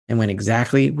And when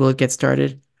exactly will it get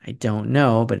started? I don't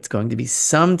know, but it's going to be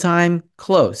sometime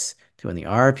close to when the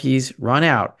RRPs run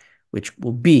out, which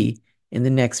will be in the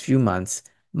next few months.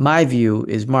 My view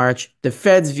is March. The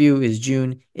Fed's view is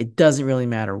June. It doesn't really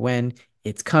matter when.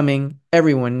 It's coming.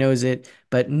 Everyone knows it,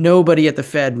 but nobody at the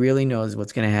Fed really knows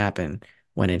what's going to happen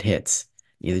when it hits.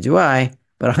 Neither do I,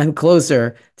 but I'm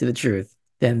closer to the truth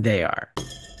than they are.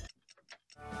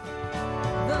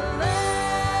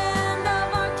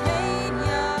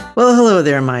 Well, hello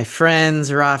there, my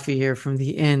friends. Rafi here from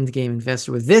the Endgame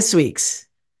Investor with this week's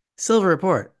Silver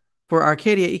Report for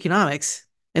Arcadia Economics.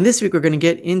 And this week we're going to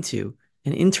get into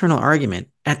an internal argument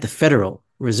at the Federal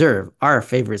Reserve, our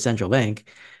favorite central bank,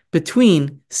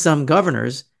 between some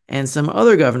governors and some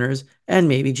other governors and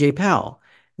maybe Jay Powell.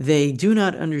 They do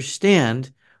not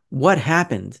understand what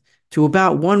happened to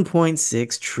about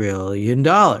 $1.6 trillion.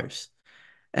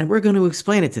 And we're going to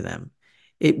explain it to them.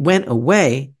 It went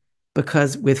away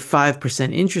because with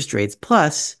 5% interest rates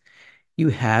plus, you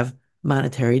have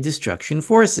monetary destruction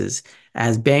forces,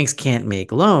 as banks can't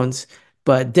make loans,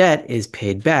 but debt is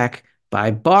paid back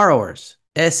by borrowers.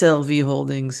 SLV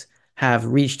holdings have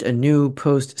reached a new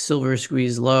post-silver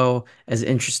squeeze low as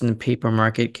interest in the paper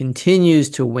market continues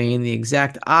to wane, the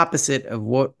exact opposite of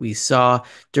what we saw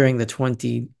during the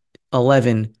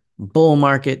 2011 bull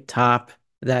market top.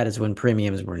 That is when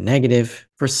premiums were negative.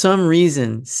 For some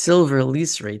reason, silver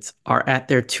lease rates are at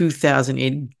their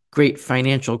 2008 great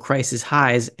financial crisis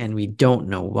highs, and we don't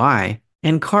know why.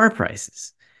 And car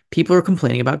prices. People are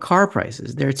complaining about car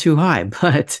prices. They're too high.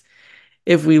 But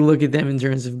if we look at them in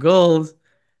terms of gold,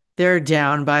 they're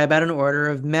down by about an order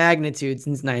of magnitude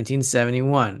since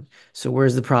 1971. So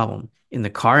where's the problem? In the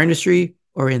car industry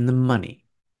or in the money?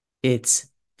 It's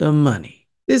the money.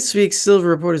 This week's Silver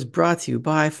Report is brought to you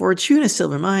by Fortuna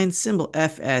Silver Mines, symbol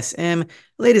FSM.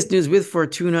 Latest news with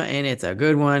Fortuna, and it's a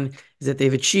good one, is that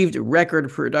they've achieved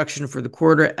record production for the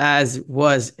quarter as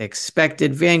was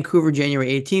expected. Vancouver,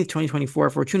 January 18th, 2024.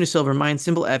 Fortuna Silver Mines,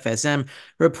 symbol FSM,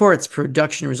 reports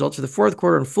production results for the fourth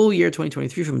quarter and full year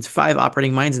 2023 from its 5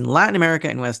 operating mines in Latin America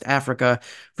and West Africa.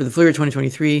 For the full year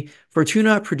 2023,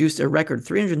 Fortuna produced a record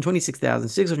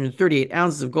 326,638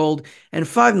 ounces of gold and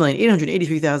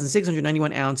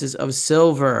 5,883,691 ounces of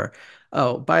silver.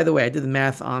 Oh, by the way, I did the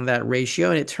math on that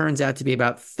ratio, and it turns out to be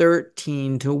about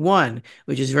 13 to 1,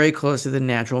 which is very close to the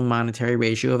natural monetary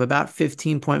ratio of about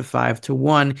 15.5 to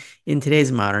 1 in today's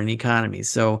modern economy.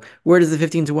 So where does the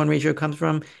 15 to 1 ratio come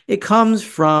from? It comes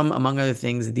from, among other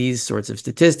things, these sorts of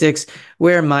statistics,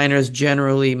 where miners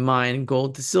generally mine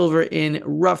gold to silver in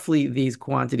roughly these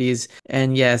quantities.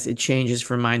 And yes, it changes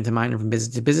from mine to mine and from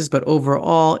business to business, but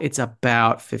overall, it's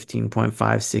about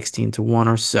 15.5, 16 to 1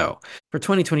 or so. For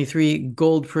 2023,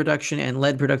 gold production and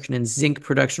lead production and zinc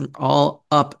production all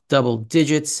up double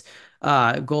digits.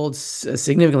 Gold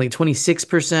significantly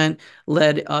 26%,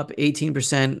 lead up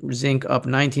 18%, zinc up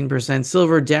 19%,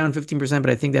 silver down 15%,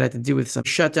 but I think that had to do with some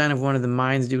shutdown of one of the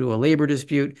mines due to a labor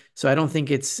dispute. So I don't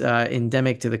think it's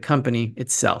endemic to the company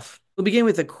itself. We'll begin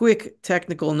with a quick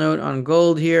technical note on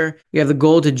gold here. We have the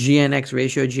gold to GNX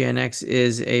ratio. GNX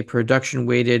is a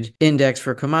production-weighted index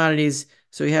for commodities.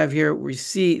 So we have here, we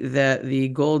see that the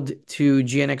gold to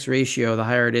GNX ratio, the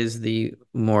higher it is, the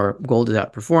more gold is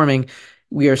outperforming.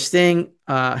 We are staying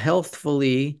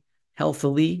healthily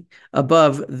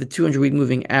above the 200-week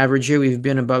moving average here. We've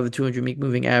been above the 200-week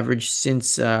moving average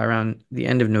since around the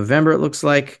end of November, it looks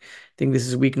like. I think this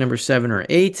is week number 7 or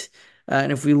 8.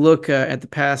 And if we look at the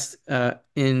past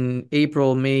in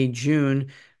April, May,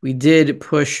 June, we did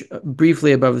push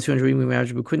briefly above the 200-week moving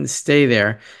average, but couldn't stay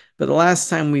there. But the last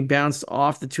time we bounced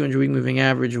off the 200-week moving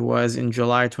average was in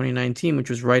July 2019, which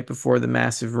was right before the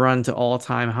massive run to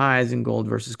all-time highs in gold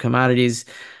versus commodities.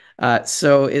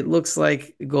 So it looks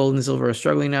like gold and silver are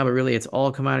struggling now, but really it's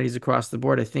all commodities across the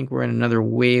board. I think we're in another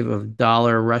wave of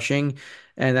dollar rushing,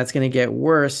 and that's going to get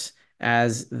worse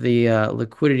as the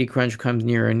liquidity crunch comes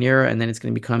nearer and nearer, and then it's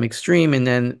going to become extreme. And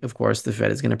then, of course, the Fed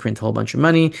is going to print a whole bunch of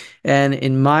money. And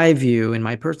in my view, in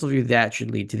my personal view, that should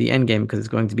lead to the end game because it's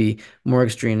going to be more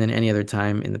extreme than any other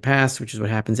time in the past, which is what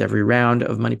happens every round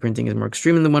of money printing is more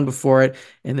extreme than the one before it.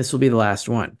 And this will be the last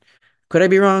one. Could I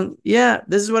be wrong? Yeah,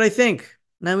 this is what I think.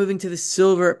 Now moving to the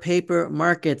silver paper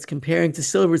markets, comparing to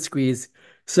silver squeeze.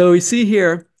 So we see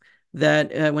here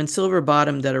that when silver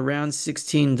bottomed at around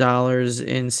 $16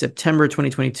 in September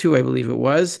 2022, I believe it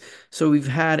was. So we've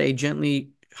had a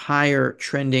gently higher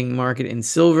trending market in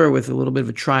silver with a little bit of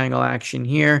a triangle action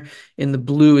here. In the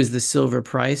blue is the silver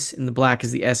price. In the black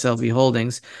is the SLV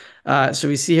holdings. So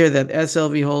we see here that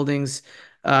SLV holdings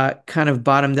kind of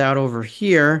bottomed out over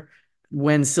here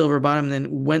when silver bottomed,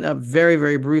 then went up very,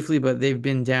 very briefly, but they've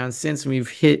been down since. We've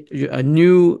hit a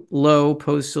new low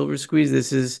post silver squeeze.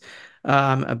 This is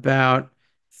about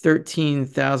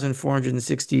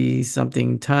 13,460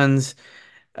 something tons.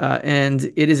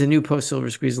 And it is a new post silver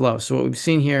squeeze low. So what we've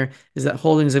seen here is that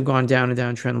holdings have gone down and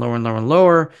down trend lower and lower and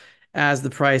lower as the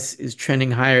price is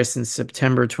trending higher since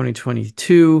September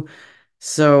 2022.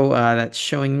 So that's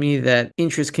showing me that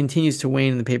interest continues to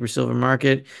wane in the paper silver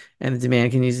market and the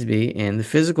demand continues to be in the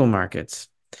physical markets.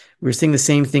 We're seeing the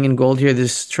same thing in gold here.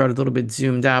 This chart a little bit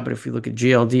zoomed out, but if we look at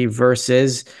GLD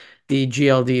versus the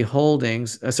GLD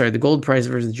holdings, the gold price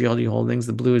versus the GLD holdings,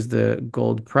 the blue is the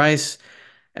gold price.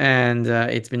 And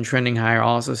it's been trending higher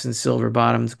also since silver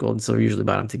bottomed. Gold and silver usually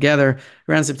bottom together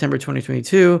around September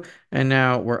 2022. And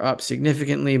now we're up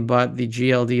significantly, but the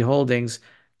GLD holdings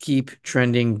keep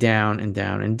trending down and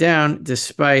down and down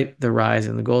despite the rise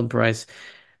in the gold price.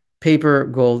 Paper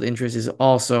gold interest is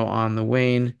also on the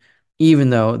wane, even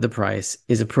though the price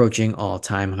is approaching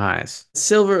all-time highs.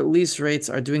 Silver lease rates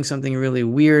are doing something really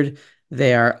weird.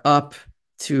 They are up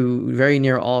to very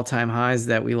near all-time highs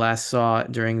that we last saw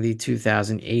during the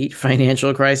 2008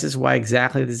 financial crisis. Why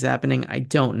exactly this is happening, I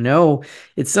don't know.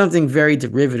 It's something very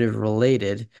derivative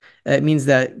related. It means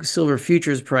that silver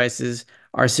futures prices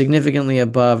are significantly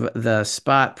above the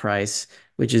spot price,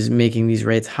 which is making these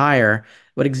rates higher.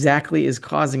 What exactly is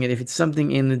causing it? If it's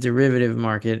something in the derivative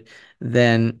market,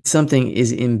 then something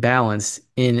is imbalanced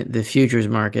in the futures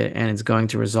market and it's going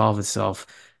to resolve itself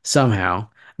somehow.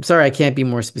 I'm sorry I can't be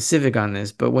more specific on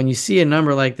this, but when you see a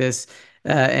number like this,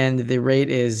 and the rate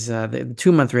is, the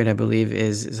 2-month rate, I believe,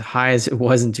 is as high as it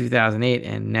was in 2008,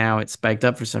 and now it's spiked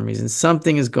up for some reason.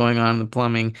 Something is going on in the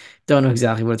plumbing. Don't know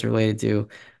exactly what it's related to,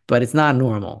 but it's not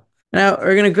normal. Now,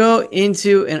 we're going to go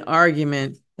into an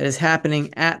argument that is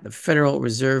happening at the Federal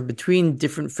Reserve between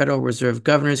different Federal Reserve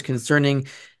governors concerning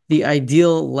the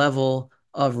ideal level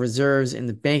of reserves in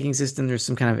the banking system. There's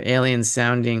some kind of alien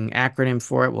sounding acronym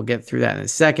for it. We'll get through that in a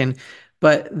second.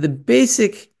 But the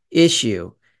basic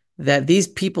issue that these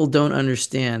people don't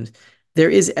understand, there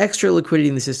is extra liquidity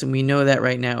in the system. We know that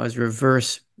right now as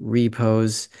reverse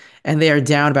repos, and they are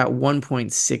down about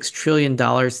 $1.6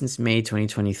 trillion since May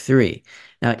 2023.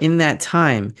 Now, in that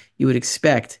time, you would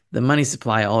expect the money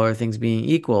supply, all other things being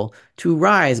equal, to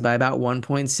rise by about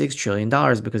 $1.6 trillion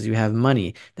because you have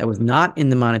money that was not in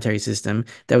the monetary system,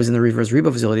 that was in the reverse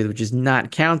repo facility, which is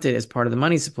not counted as part of the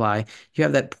money supply. You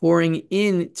have that pouring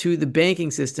into the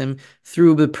banking system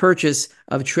through the purchase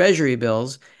of treasury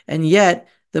bills, and yet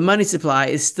the money supply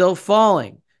is still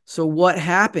falling. So what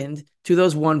happened to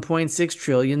those $1.6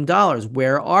 trillion?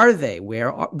 Where are they?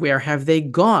 Where have they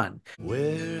gone?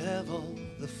 Where have all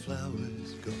the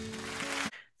flowers gone?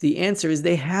 The answer is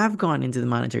they have gone into the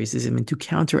monetary system. And to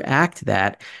counteract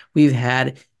that, we've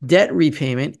had debt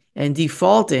repayment and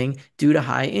defaulting due to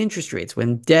high interest rates.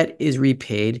 When debt is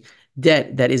repaid,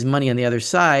 debt that is money on the other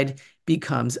side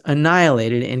becomes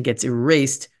annihilated and gets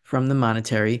erased from the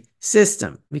monetary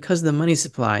system. Because the money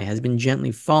supply has been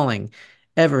gently falling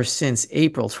ever since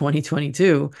April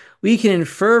 2022, we can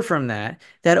infer from that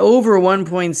that over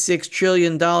 $1.6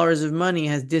 trillion of money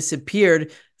has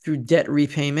disappeared through debt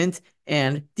repayment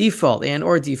and default,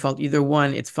 or default, either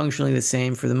one. It's functionally the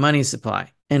same for the money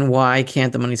supply. And why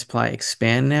can't the money supply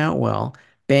expand now? Well,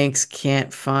 banks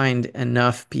can't find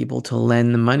enough people to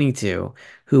lend the money to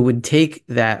who would take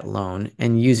that loan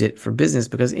and use it for business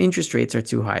because interest rates are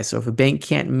too high. So if a bank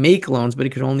can't make loans, but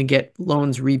it could only get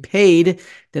loans repaid,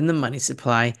 then the money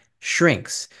supply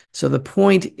shrinks. So the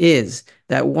point is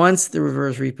that once the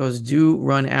reverse repos do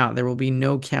run out, there will be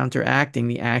no counteracting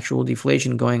the actual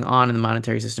deflation going on in the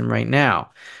monetary system right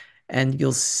now. And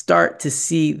you'll start to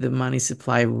see the money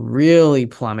supply really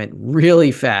plummet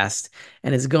really fast,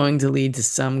 and it's going to lead to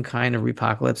some kind of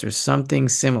repocalypse or something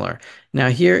similar. Now,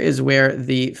 here is where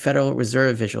the Federal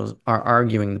Reserve officials are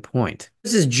arguing the point.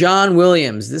 This is John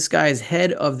Williams. This guy is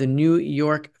head of the New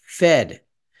York Fed.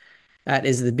 That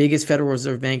is the biggest Federal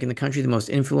Reserve Bank in the country, the most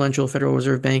influential Federal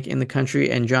Reserve Bank in the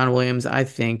country. And John Williams, I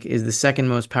think, is the second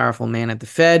most powerful man at the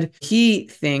Fed. He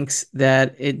thinks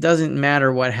that it doesn't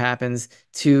matter what happens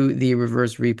to the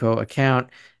reverse repo account.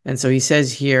 And so he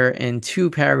says here in 2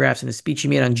 paragraphs in a speech he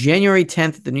made on January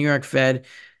 10th at the New York Fed,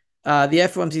 the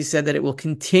FOMC said that it will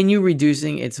continue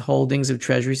reducing its holdings of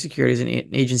Treasury securities and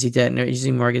agency debt and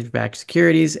agency mortgage-backed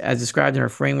securities as described in our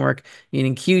framework,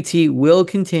 meaning QT will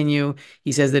continue.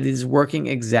 He says that it is working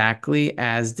exactly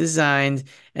as designed,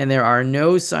 and there are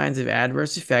no signs of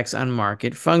adverse effects on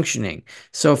market functioning.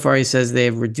 So far, he says they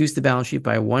have reduced the balance sheet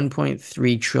by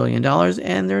 $1.3 trillion,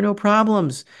 and there are no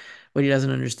problems. What he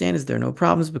doesn't understand is there are no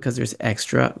problems because there's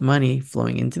extra money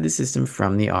flowing into the system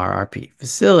from the RRP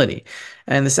facility.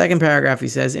 And the second paragraph, he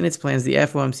says, in its plans, the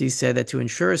FOMC said that to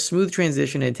ensure a smooth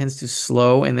transition, it intends to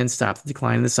slow and then stop the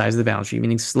decline in the size of the balance sheet,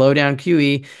 meaning slow down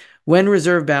QE when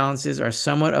reserve balances are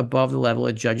somewhat above the level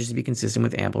it judges to be consistent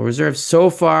with ample reserves. So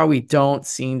far, we don't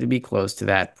seem to be close to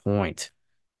that point.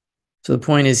 So the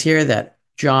point is here that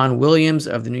John Williams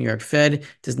of the New York Fed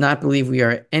does not believe we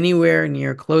are anywhere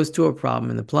near close to a problem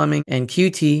in the plumbing, and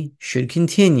QT should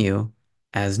continue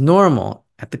as normal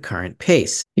at the current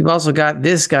pace. You've also got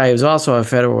this guy who's also a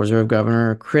Federal Reserve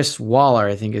Governor, Chris Waller,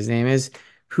 I think his name is,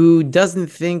 who doesn't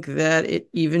think that it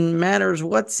even matters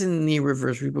what's in the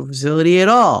reverse repo facility at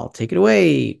all. Take it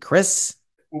away, Chris.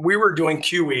 When we were doing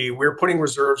QE, we were putting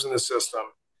reserves in the system.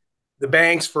 The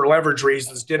banks, for leverage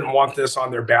reasons, didn't want this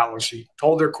on their balance sheet,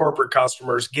 told their corporate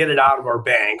customers, get it out of our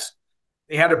banks.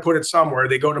 They had to put it somewhere.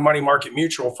 They go to money market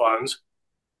mutual funds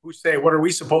who say, what are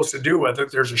we supposed to do with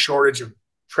it? There's a shortage of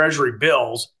treasury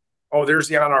bills. Oh, there's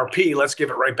the ON RRP. Let's give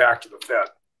it right back to the Fed.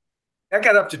 That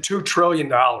got up to $2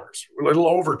 trillion, a little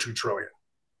over $2 trillion.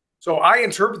 So I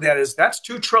interpret that as that's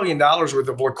 $2 trillion worth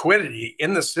of liquidity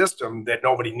in the system that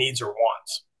nobody needs or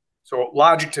wants. So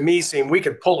logic to me saying we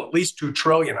could pull at least $2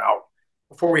 trillion out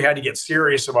before we had to get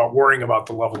serious about worrying about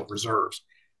the level of reserves.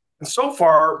 And so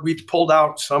far, we've pulled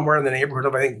out somewhere in the neighborhood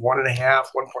of, I think, 1.5,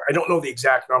 1 point. I don't know the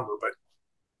exact number, but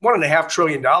 $1.5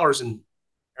 trillion and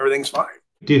everything's fine.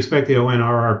 Do you expect the ON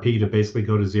RRP to basically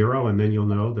go to zero, and then you'll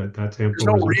know that that's ample?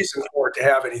 There's no reason for it to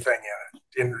have anything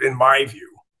in it, in my view.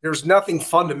 There's nothing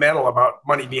fundamental about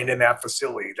money being in that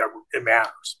facility that it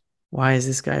matters. Why is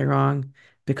this guy wrong?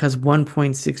 Because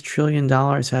 $1.6 trillion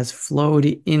has flowed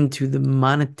into the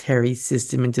monetary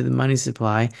system, into the money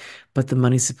supply, but the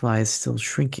money supply is still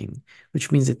shrinking,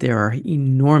 which means that there are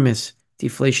enormous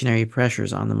deflationary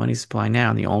pressures on the money supply now.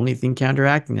 And the only thing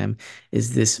counteracting them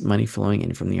is this money flowing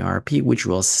in from the RRP, which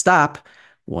will stop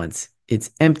once it's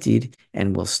emptied,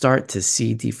 and we'll start to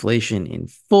see deflation in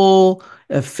full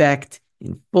effect,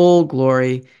 in full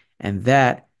glory, and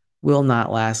that will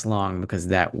not last long because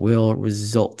that will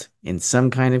result in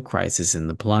some kind of crisis in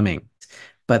the plumbing.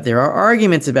 But there are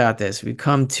arguments about this. We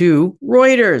come to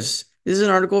Reuters. This is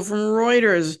an article from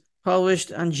Reuters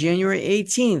published on January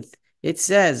 18th. It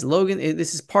says, Logan,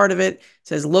 this is part of it. It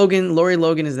says, Lorie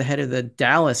Logan is the head of the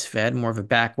Dallas Fed, more of a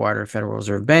backwater Federal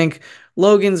Reserve Bank.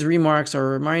 Logan's remarks are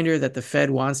a reminder that the Fed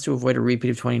wants to avoid a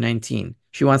repeat of 2019.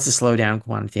 She wants to slow down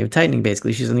quantitative tightening,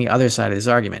 basically. She's on the other side of this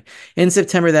argument. In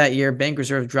September that year, bank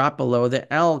reserves dropped below the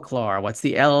LCLAR. What's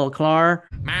the LCLAR?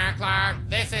 Marklar,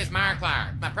 this is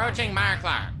Marklar. Approaching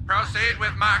Marklar. Proceed with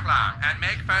Marklar and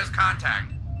make first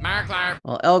contact. Marklar.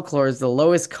 Well, LCLAR is the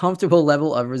lowest comfortable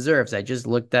level of reserves. I just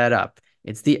looked that up.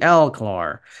 It's the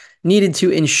LCLAR. Needed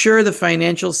to ensure the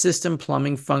financial system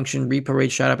plumbing function. Repo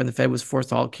rate shot up and the Fed was forced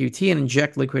to halt QT and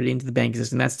inject liquidity into the banking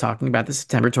system. That's talking about the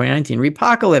September 2019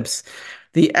 repocalypse.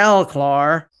 The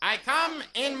LCLAR. I come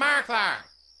in Marklar.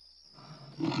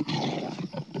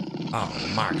 Oh,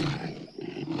 Marklar.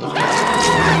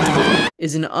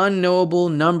 Is an unknowable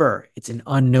number. It's an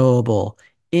unknowable,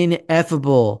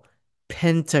 ineffable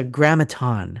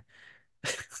pentagrammaton.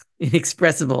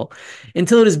 Inexpressible.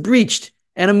 Until it is breached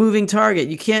and a moving target.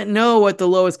 You can't know what the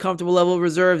lowest comfortable level of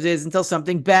reserves is until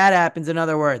something bad happens, in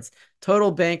other words.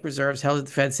 Total bank reserves held at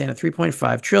the Fed stand at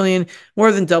 $3.5 trillion,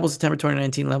 more than double September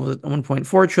 2019 levels at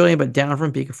 $1.4 trillion, but down from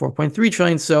a peak of $4.3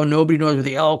 trillion. So nobody knows where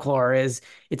the LCLAR is.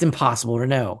 It's impossible to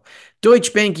know.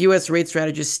 Deutsche Bank U.S. rate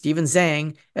strategist Stephen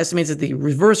Zhang estimates that the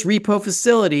reverse repo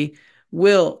facility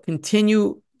will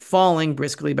continue falling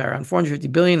briskly by around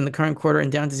 $450 billion in the current quarter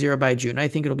and down to zero by June. I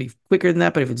think it'll be quicker than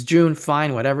that, but if it's June,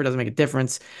 fine, whatever, doesn't make a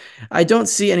difference. I don't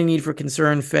see any need for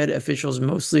concern. Fed officials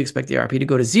mostly expect the RP to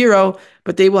go to zero,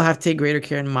 but they will have to take greater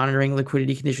care in monitoring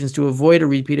liquidity conditions to avoid a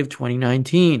repeat of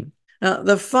 2019. Now,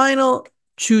 the final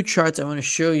two charts I want to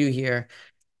show you here.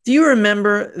 Do you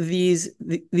remember these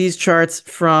charts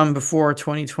from before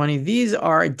 2020? These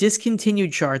are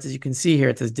discontinued charts, as you can see here.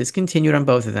 It says discontinued on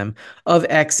both of them, of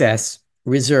excess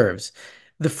reserves.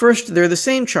 They're the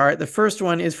same chart. The first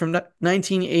one is from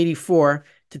 1984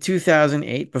 to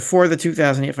 2008, before the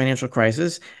 2008 financial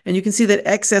crisis. And you can see that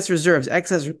excess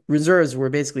reserves were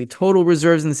basically total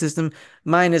reserves in the system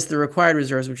minus the required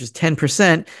reserves, which is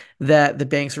 10% that the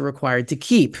banks are required to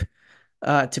keep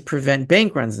to prevent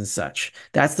bank runs and such.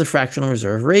 That's the fractional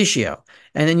reserve ratio.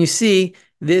 And then you see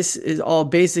this is all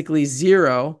basically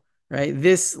zero. Right,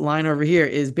 this line over here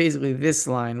is basically this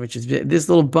line, which is this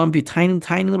little bumpy, tiny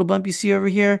little bump you see over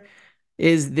here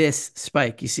is this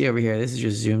spike you see over here. This is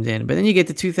just zoomed in. But then you get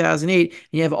to 2008, and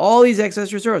you have all these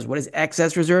excess reserves. What does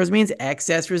excess reserves mean?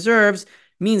 Excess reserves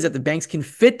means that the banks can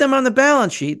fit them on the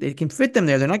balance sheet. They can fit them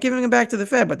there. They're not giving them back to the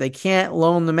Fed, but they can't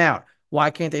loan them out. Why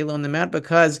can't they loan them out?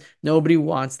 Because nobody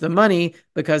wants the money,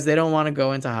 because they don't want to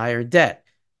go into higher debt.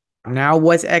 Now,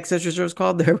 what's excess reserves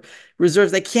called? They're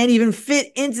reserves that can't even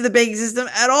fit into the banking system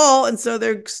at all. And so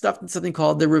they're stuffed in something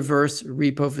called the reverse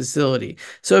repo facility.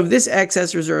 So if this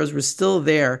excess reserves was still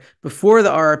there before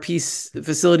the RRP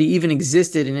facility even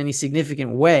existed in any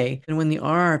significant way, and when the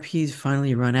RRPs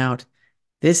finally run out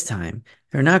this time,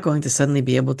 they're not going to suddenly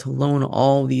be able to loan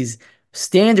all these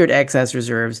standard excess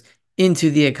reserves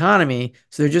into the economy.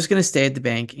 So they're just going to stay at the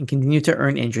bank and continue to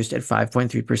earn interest at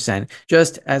 5.3%,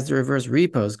 just as the reverse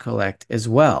repos collect as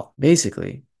well.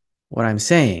 Basically, what I'm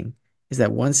saying is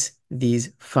that once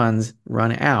these funds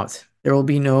run out, there will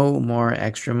be no more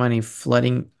extra money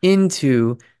flooding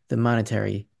into the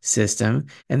monetary system.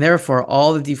 And therefore,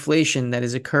 all the deflation that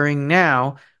is occurring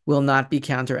now will not be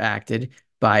counteracted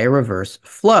by a reverse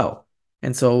flow.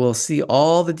 And so we'll see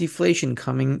all the deflation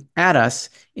coming at us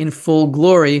in full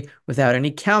glory without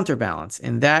any counterbalance.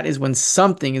 And that is when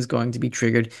something is going to be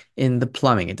triggered in the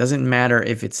plumbing. It doesn't matter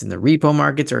if it's in the repo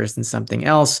markets or it's in something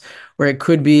else, where it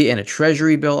could be in a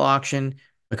treasury bill auction,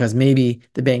 because maybe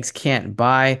the banks can't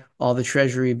buy all the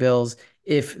treasury bills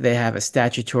if they have a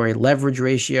statutory leverage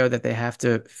ratio that they have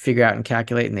to figure out and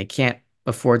calculate, and they can't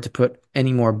afford to put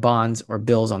any more bonds or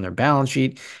bills on their balance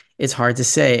sheet. It's hard to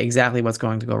say exactly what's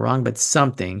going to go wrong, but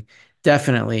something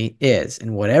definitely is.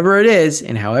 And whatever it is,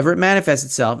 and however it manifests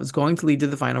itself, is going to lead to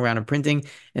the final round of printing.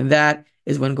 And that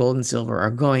is when gold and silver are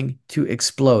going to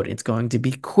explode. It's going to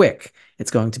be quick.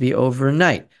 It's going to be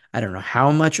overnight. I don't know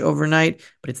how much overnight,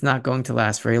 but it's not going to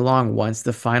last very long once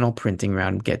the final printing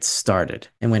round gets started.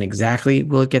 And when exactly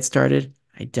will it get started?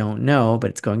 I don't know,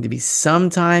 but it's going to be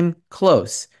sometime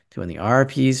close to when the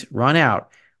RRPs run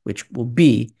out, which will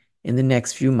be in the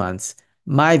next few months.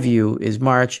 My view is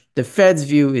March. The Fed's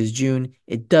view is June.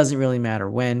 It doesn't really matter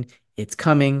when. It's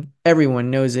coming.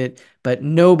 Everyone knows it, but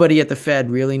nobody at the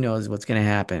Fed really knows what's going to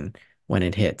happen when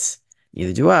it hits.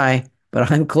 Neither do I,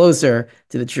 but I'm closer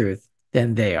to the truth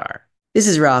than they are. This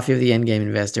is Rafi of the Endgame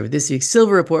Investor with this week's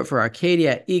Silver Report for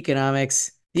Arcadia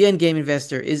Economics. The Endgame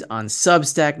Investor is on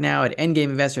Substack now at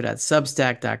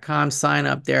endgameinvestor.substack.com. Sign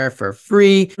up there for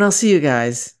free, and I'll see you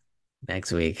guys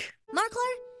next week.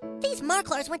 Marklar? These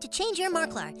Marklars went to change your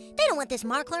Marklar. They don't want this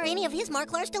Marklar or any of his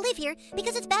Marklars to live here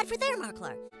because it's bad for their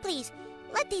Marklar. Please,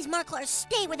 let these Marklars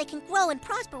stay where they can grow and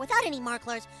prosper without any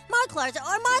Marklars. Marklars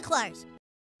are Marklars!